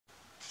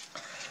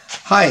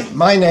Hi,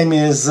 my name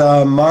is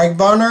Mark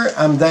Barner.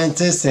 I'm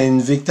dentist in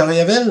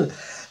Victoriaville,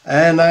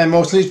 and I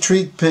mostly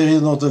treat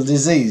periodontal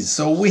disease.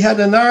 So we had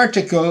an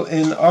article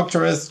in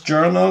Octaris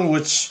Journal,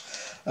 which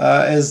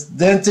is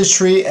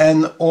dentistry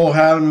and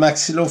oral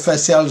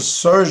maxillofacial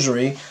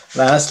surgery,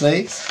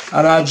 lastly,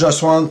 and I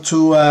just want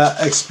to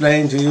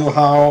explain to you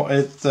how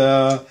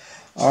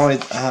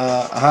it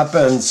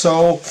happened.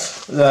 So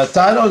the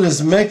title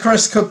is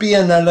Microscopy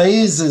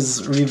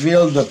Analyses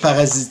Reveal the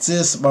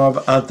Parasitism of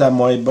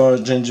Entamoeba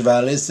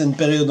gingivalis in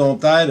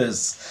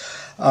Periodontitis.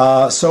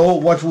 So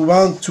what we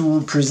want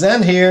to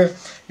present here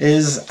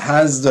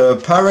has the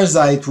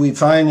parasite we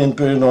find in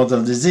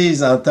periodontal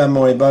disease,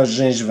 Entamoeba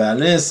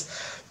gingivalis,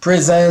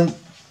 present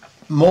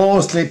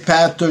mostly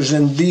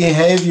pathogen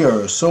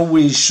behavior. So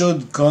we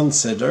should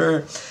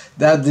consider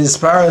that this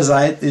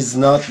parasite is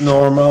not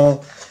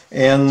normal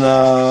in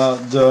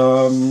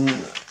the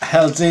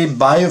healthy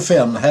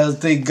biofilm,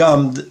 healthy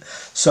gum.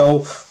 So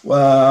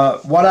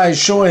what I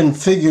show in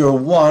figure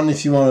 1,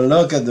 if you want to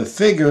look at the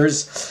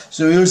figures,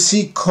 so you'll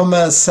see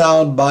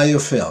commensal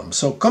biofilm.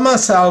 So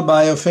commensal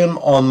biofilm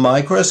on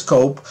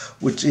microscope,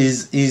 which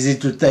is easy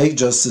to take,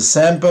 just a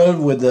sample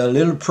with a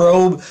little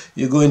probe.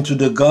 You go into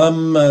the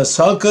gum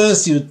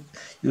sulcus, you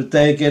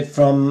take it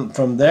from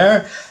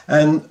there,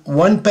 and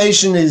when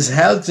patient is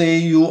healthy,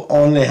 you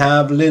only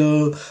have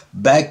little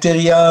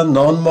bacteria,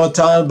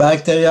 non-motile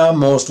bacteria,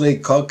 mostly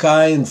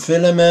cocci and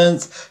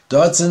filaments,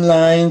 dots and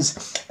lines,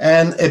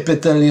 and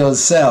epithelial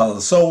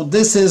cells. So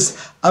this is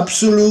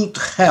absolute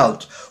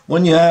health.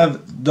 When you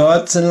have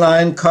dots and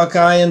line,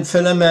 cocci and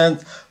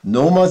filament,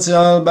 no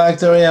motile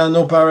bacteria,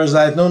 no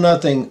parasite, no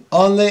nothing,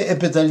 only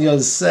epithelial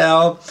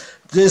cell,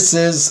 this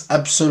is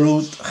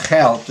absolute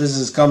health. This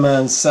is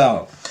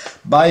commensal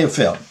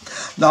biofilm.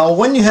 Now,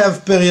 when you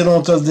have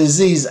periodontal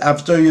disease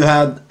after you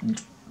had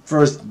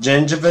first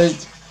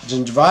gingivitis,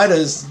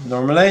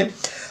 normally,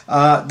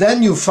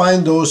 then you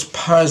find those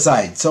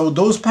parasites. So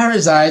those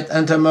parasites,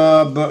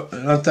 Entamoeba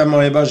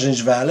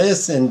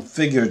gingivalis in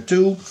figure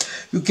 2,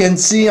 you can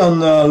see on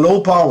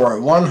low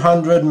power,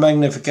 100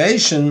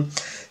 magnification,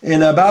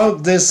 in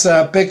about this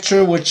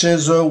picture, which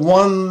is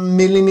 1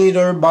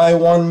 millimeter by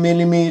 1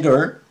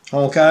 millimeter.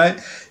 Okay,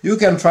 you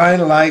can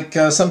find like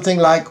something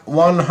like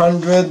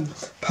 100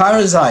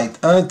 parasite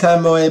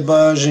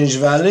Entamoeba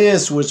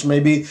gingivalis, which may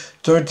be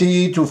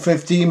 30 to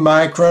 50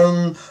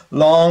 micron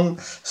long.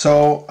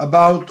 So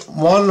about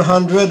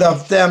 100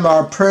 of them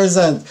are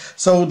present.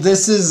 So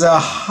this is a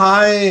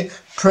high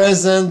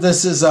present,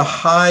 this is a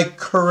high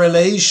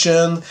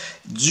correlation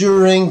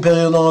during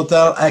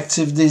periodontal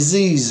active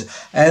disease,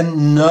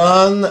 and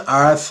none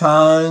are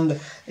found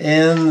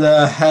in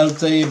the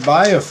healthy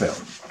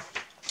biofilm.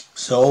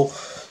 So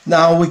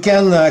now we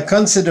can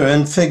consider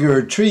in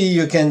figure 3,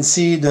 you can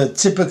see the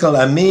typical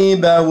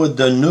amoeba with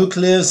the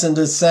nucleus in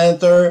the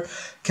center,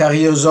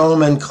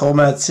 karyosome and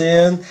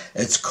chromatin.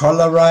 It's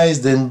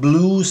colorized in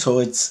blue, so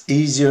it's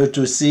easier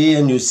to see,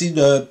 and you see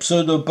the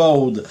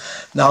pseudopod.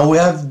 Now we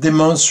have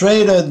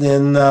demonstrated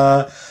in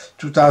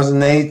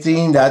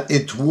 2018 that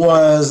it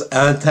was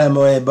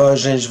Entamoeba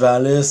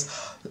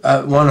gingivalis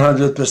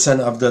 100%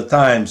 of the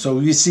time. So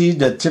you see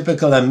the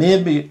typical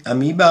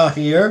amoeba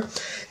here.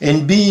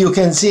 In B, you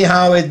can see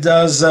how it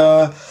does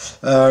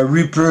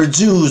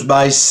reproduce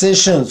by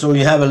scission. So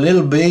you have a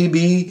little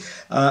baby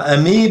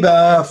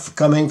amoeba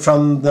coming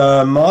from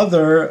the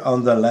mother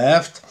on the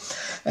left.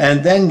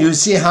 And then you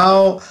see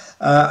how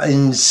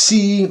in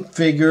C,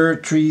 figure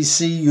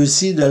 3C, you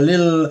see the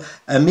little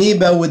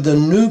amoeba with the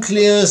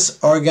nucleus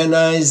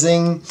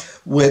organizing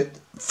with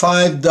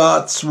 5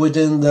 dots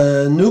within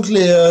the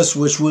nucleus,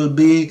 which will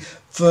be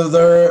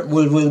further,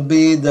 will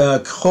be the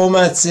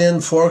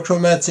chromatin, 4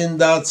 chromatin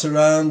dots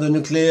around the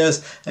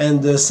nucleus,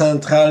 and the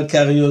central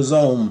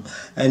karyosome.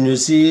 And you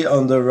see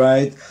on the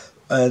right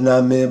an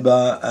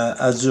amoeba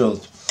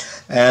adult.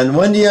 And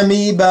when the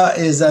amoeba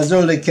is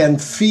adult, it can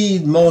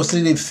feed,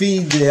 mostly they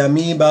feed the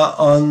amoeba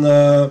on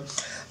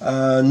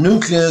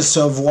nucleus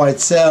of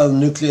white cell,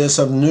 nucleus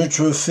of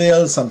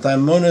neutrophil,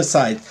 sometimes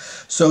monocyte.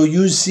 So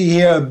you see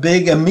here a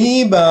big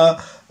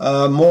amoeba,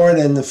 more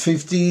than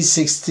 50,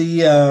 60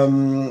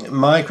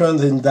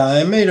 microns in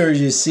diameter.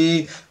 You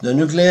see the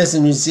nucleus,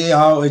 and you see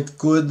how it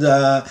could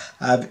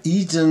have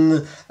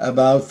eaten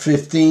about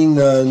 15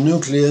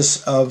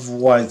 nucleus of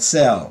white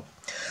cell.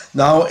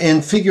 Now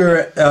in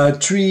figure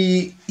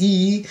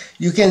 3E,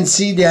 you can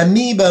see the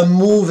amoeba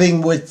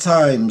moving with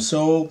time.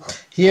 So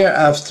here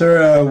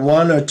after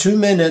 1 or 2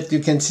 minutes,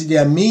 you can see the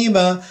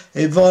amoeba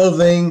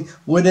evolving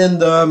within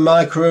the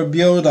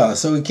microbiota.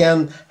 So we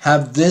can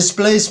have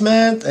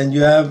displacement, and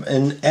you have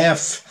in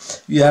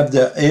F, you have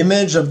the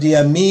image of the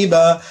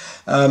amoeba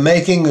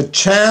making a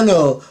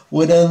channel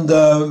within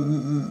the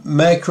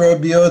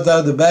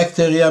microbiota, the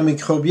bacteria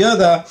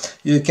microbiota.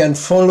 You can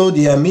follow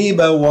the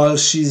amoeba while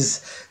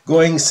she's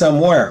going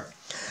somewhere.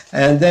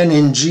 And then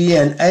in G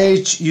and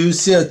H, you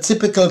see a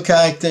typical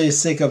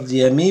characteristic of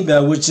the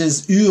amoeba, which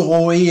is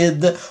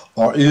uroid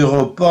or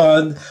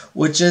uropod,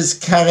 which is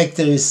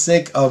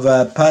characteristic of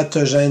a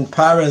pathogen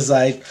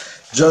parasite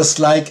just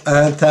like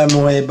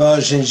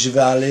Entamoeba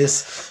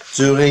gingivalis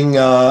during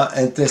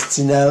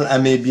intestinal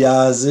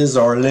amoebiasis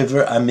or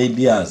liver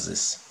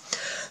amoebiasis.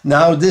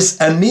 Now this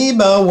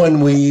amoeba,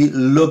 when we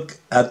look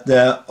at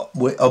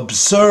we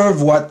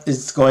observe what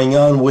is going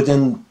on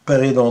within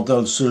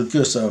periodontal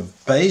sulcus of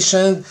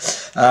patient,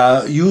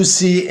 you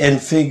see in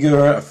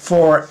figure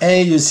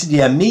 4a, you see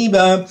the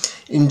amoeba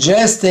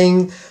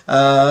ingesting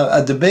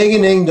at the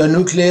beginning the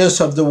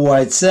nucleus of the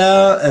white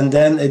cell, and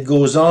then it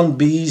goes on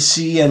B,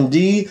 C, and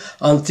D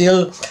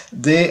until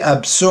they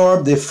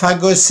absorb, they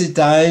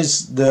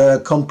phagocytize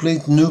the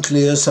complete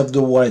nucleus of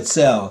the white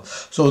cell.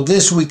 So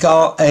this we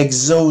call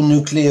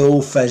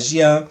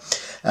exonucleophagia,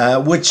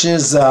 which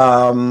is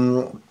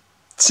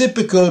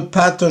typical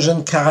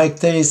pathogen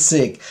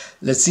characteristic.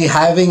 Let's see,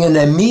 having an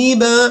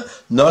amoeba,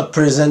 not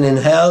present in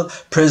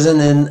health,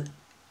 present in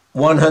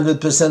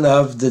 100%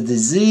 of the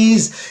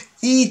disease,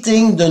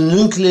 eating the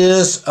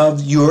nucleus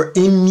of your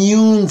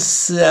immune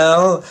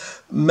cell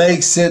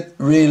makes it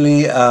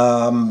really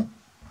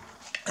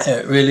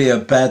really a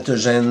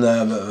pathogen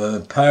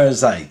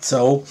parasite.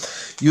 So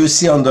you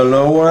see on the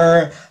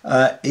lower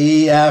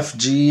E, F,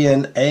 G,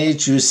 and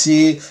H, you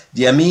see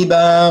the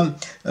amoeba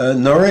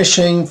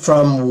nourishing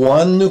from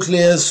one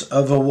nucleus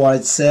of a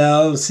white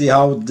cell. See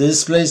how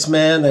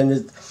displacement,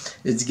 and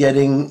it's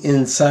getting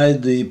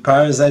inside the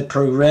parasite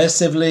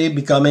progressively,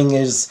 becoming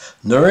its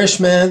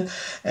nourishment.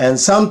 And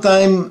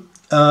sometimes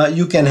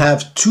you can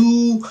have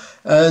two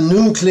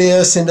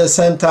nucleus in the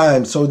same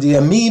time. So the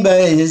amoeba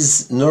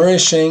is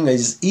nourishing,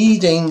 is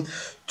eating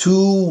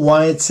two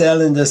white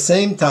cells in the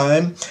same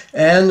time,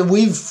 and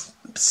we've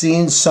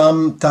seen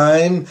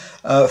sometime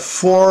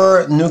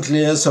 4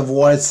 nucleus of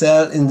white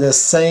cell in the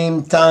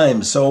same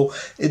time. So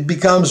it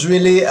becomes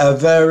really a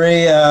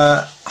very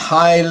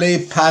highly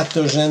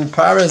pathogen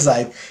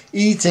parasite,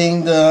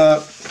 eating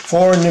the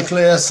 4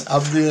 nucleus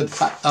of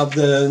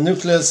the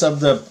nucleus of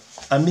the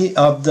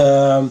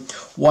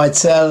white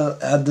cell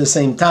at the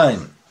same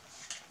time.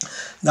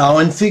 Now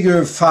in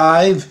figure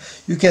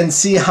 5, you can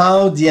see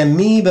how the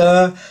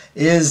amoeba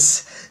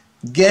is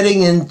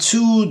getting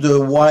into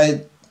the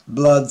white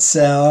blood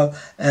cell,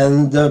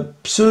 and the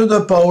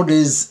pseudopod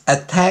is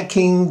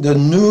attacking the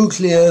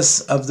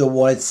nucleus of the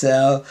white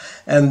cell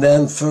and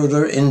then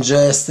further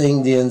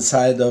ingesting the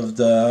inside of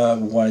the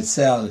white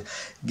cell,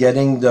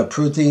 getting the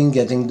protein,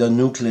 getting the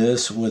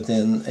nucleus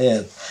within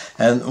it.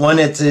 And when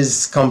it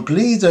is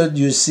completed,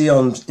 you see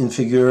in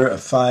figure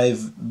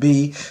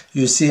 5b,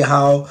 you see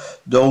how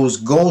those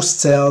ghost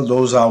cells,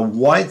 those are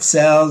white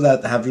cells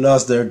that have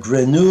lost their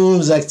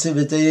granules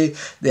activity,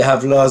 they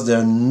have lost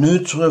their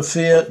nucleus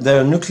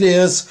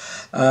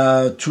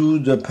to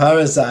the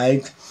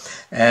parasite,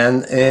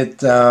 and it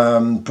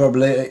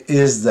probably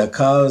is the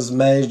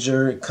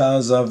major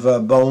cause of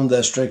bone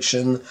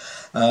destruction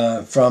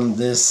from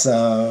this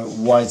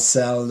white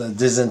cell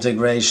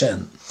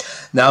disintegration.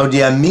 Now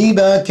the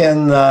amoeba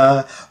can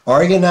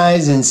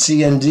organize in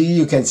C and D.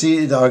 You can see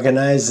it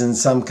organized in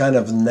some kind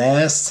of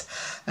nest,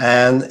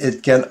 and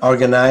it can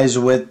organize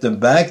with the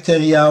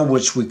bacteria,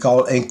 which we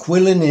call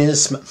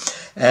inquilinus,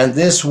 and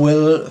this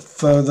will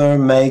further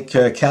make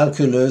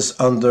calculus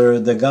under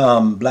the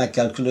gum, black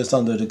calculus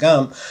under the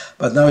gum.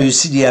 But now you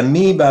see the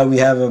amoeba, we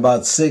have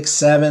about 6,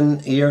 7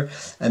 here,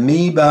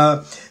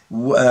 amoeba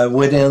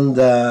within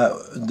the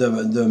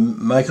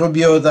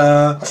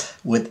microbiota,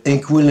 with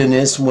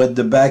inquilinus, with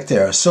the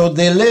bacteria. So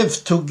they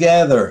live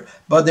together,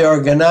 but they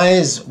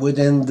organize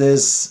within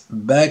this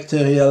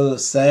bacterial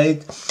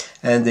state,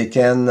 and they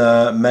can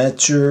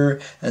mature,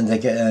 and they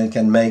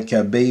can make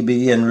a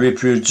baby and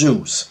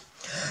reproduce.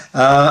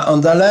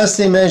 On the last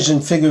image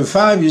in figure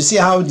 5, you see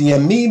how the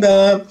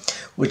amoeba,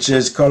 which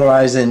is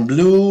colorized in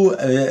blue,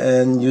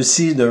 and you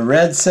see the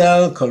red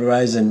cell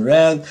colorized in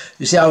red.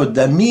 You see how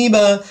the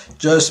amoeba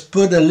just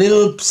put a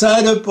little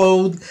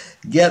pseudopod,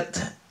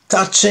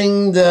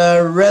 touching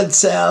the red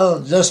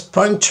cell, just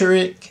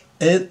puncturing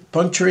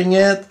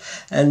it,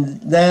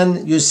 and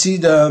then you see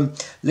the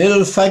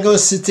little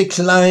phagocytic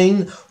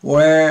line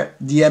where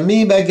the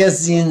amoeba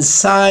gets the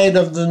inside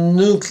of the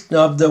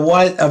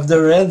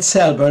red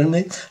cell,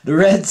 the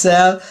red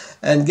cell,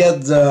 and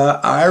get the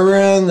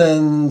iron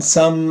and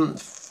some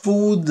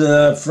food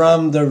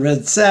from the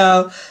red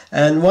cell.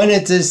 And when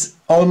it is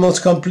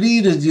almost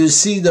completed, you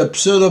see the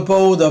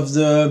pseudopod of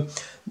the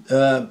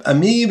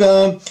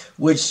amoeba,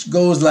 which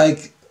goes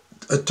like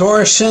a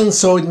torsion,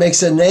 so it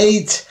makes an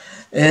 8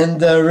 in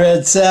the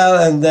red cell,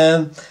 and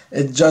then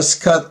it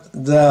just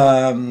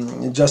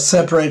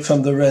separate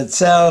from the red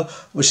cell,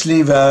 which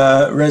leave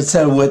a red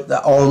cell with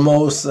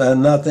almost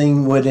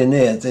nothing within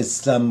it. It's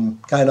some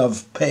kind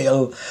of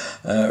pale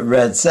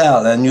red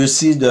cell, and you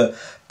see the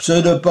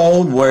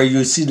pseudopod where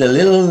you see the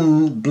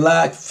little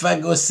black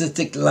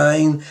phagocytic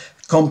line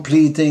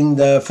completing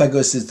the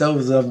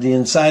phagocytosis of the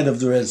inside of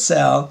the red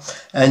cell,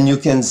 and you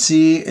can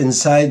see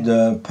inside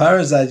the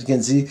parasite, you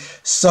can see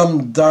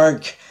some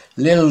dark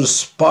little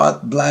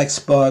spot, black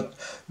spot,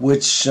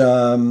 which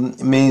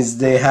means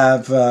they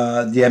have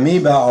the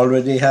amoeba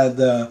already had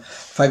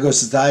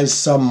phagocytized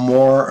some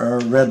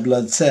more red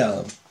blood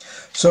cell.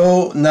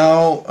 So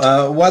now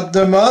what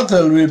the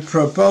model we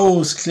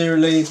propose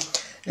clearly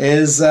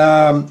is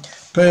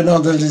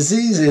periodontal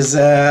disease is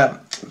a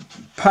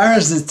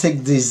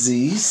parasitic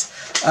disease,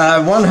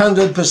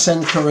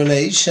 100%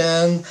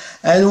 correlation,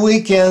 and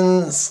we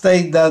can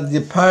state that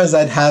the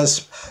parasite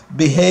has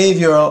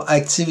behavioral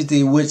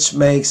activity which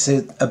makes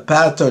it a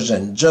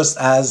pathogen, just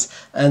as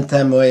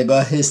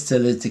Entamoeba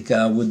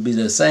histolytica would be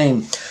the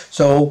same.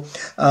 So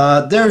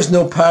there is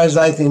no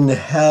parasite in the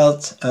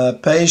health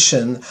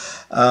patient.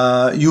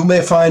 You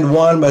may find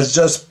one, but it's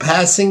just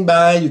passing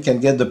by. You can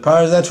get the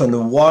parasite from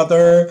the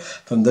water,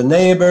 from the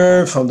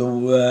neighbor, from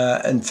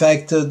the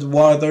infected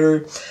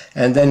water,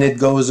 and then it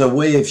goes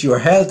away if you're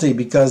healthy,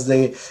 because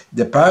the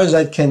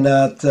parasite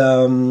cannot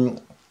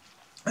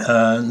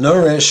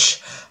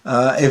nourish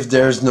if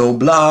there's no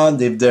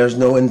blood, if there's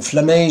no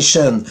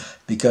inflammation,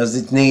 because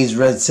it needs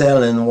red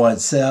cell and white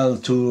cell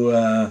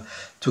to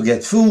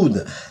get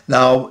food.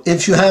 Now,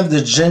 if you have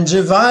the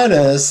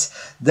gingivitis,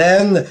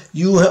 then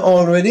you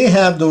already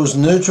have those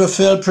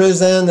neutrophil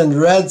present and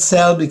red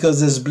cell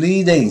because it's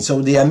bleeding.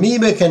 So the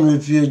amoeba can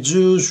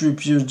reproduce,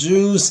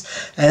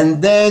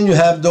 and then you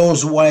have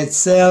those white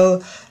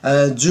cell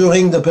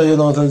during the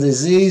periodontal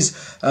disease,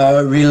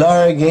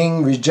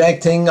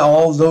 rejecting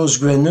all those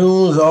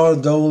granules or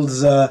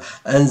those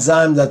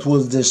enzymes that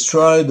will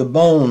destroy the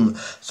bone.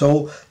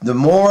 So the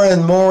more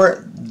and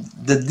more,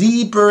 the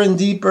deeper and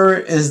deeper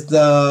is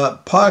the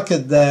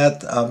pocket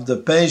that of the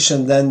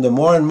patient, then the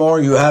more and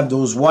more you have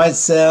those white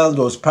cells,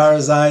 those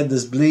parasites,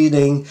 this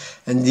bleeding,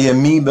 and the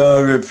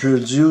amoeba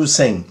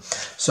reproducing.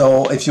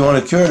 So if you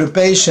want to cure the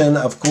patient,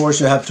 of course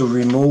you have to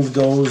remove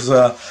those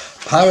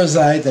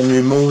parasites and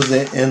remove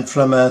the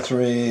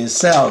inflammatory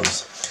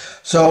cells.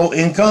 So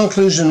in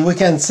conclusion, we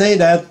can say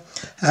that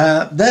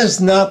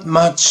there's not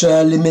much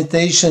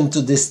limitation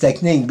to this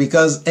technique,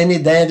 because any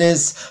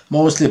dentist,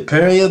 mostly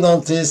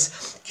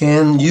periodontist,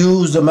 can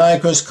use the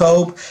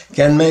microscope,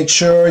 can make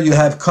sure you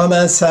have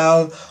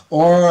commensal,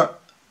 or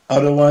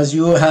otherwise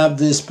you have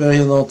this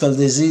periodontal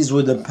disease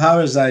with a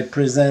parasite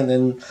present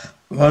in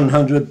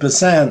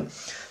 100%.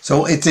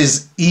 So it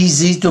is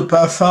easy to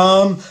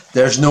perform.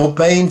 There's no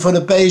pain for the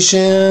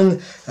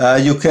patient.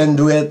 You can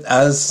do it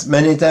as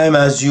many times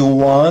as you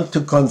want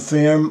to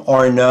confirm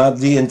or not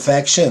the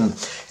infection.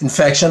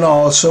 Infection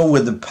also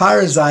with the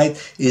parasite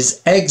is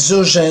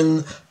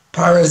exogenous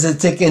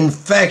parasitic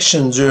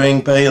infection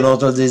during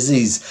periodontal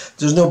disease.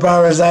 There's no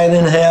parasite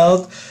in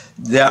health.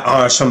 There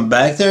are some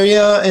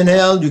bacteria in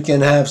health. You can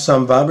have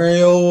some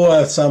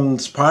Vibrio, some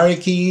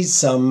Spirochetes,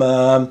 some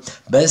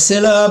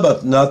Bacilla,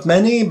 but not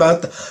many.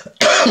 But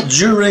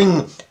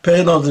during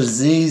periodontal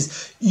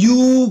disease,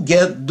 you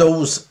get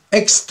those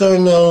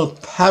external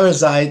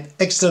parasite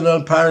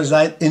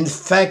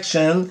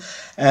infection,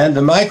 and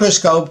the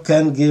microscope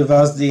can give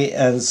us the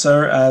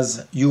answer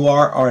as you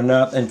are or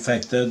not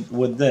infected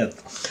with it.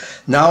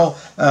 Now,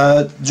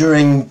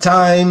 during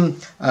time,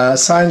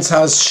 science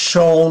has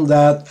shown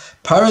that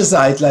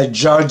parasites like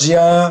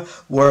Giardia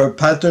were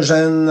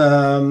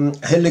pathogen,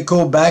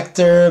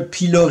 Helicobacter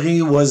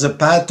pylori was a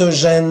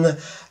pathogen,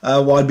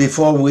 while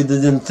before we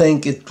didn't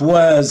think it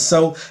was.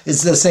 So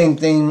it's the same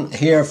thing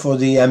here for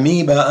the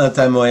amoeba,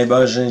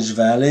 Entamoeba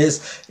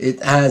gingivalis.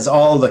 It has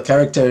all the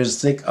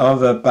characteristics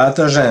of a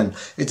pathogen.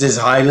 It is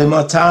highly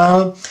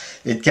motile.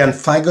 It can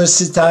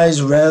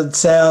phagocytize red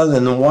cell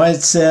and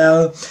white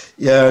cell,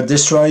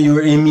 destroy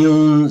your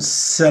immune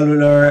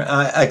cellular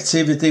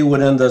activity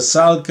within the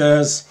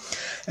sulcus,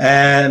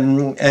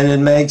 and it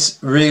makes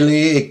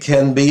really, it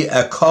can be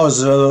a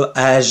causal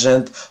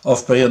agent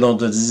of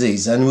periodontal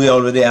disease. And we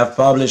already have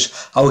published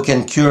how we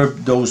can cure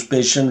those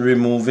patients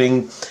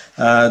removing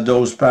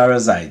those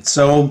parasites.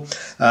 So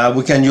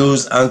we can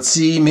use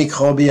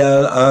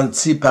antimicrobial,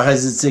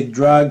 anti-parasitic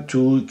drug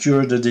to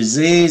cure the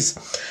disease,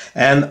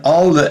 and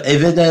all the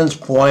evidence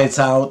points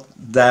out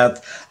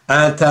that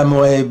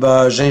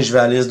Entamoeba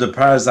gingivalis, the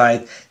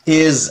parasite,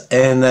 is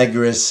an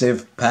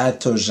aggressive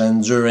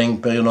pathogen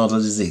during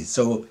periodontal disease.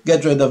 So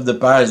get rid of the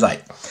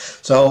parasite.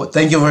 So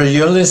thank you for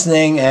your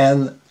listening,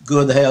 and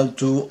good health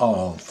to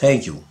all.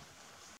 Thank you.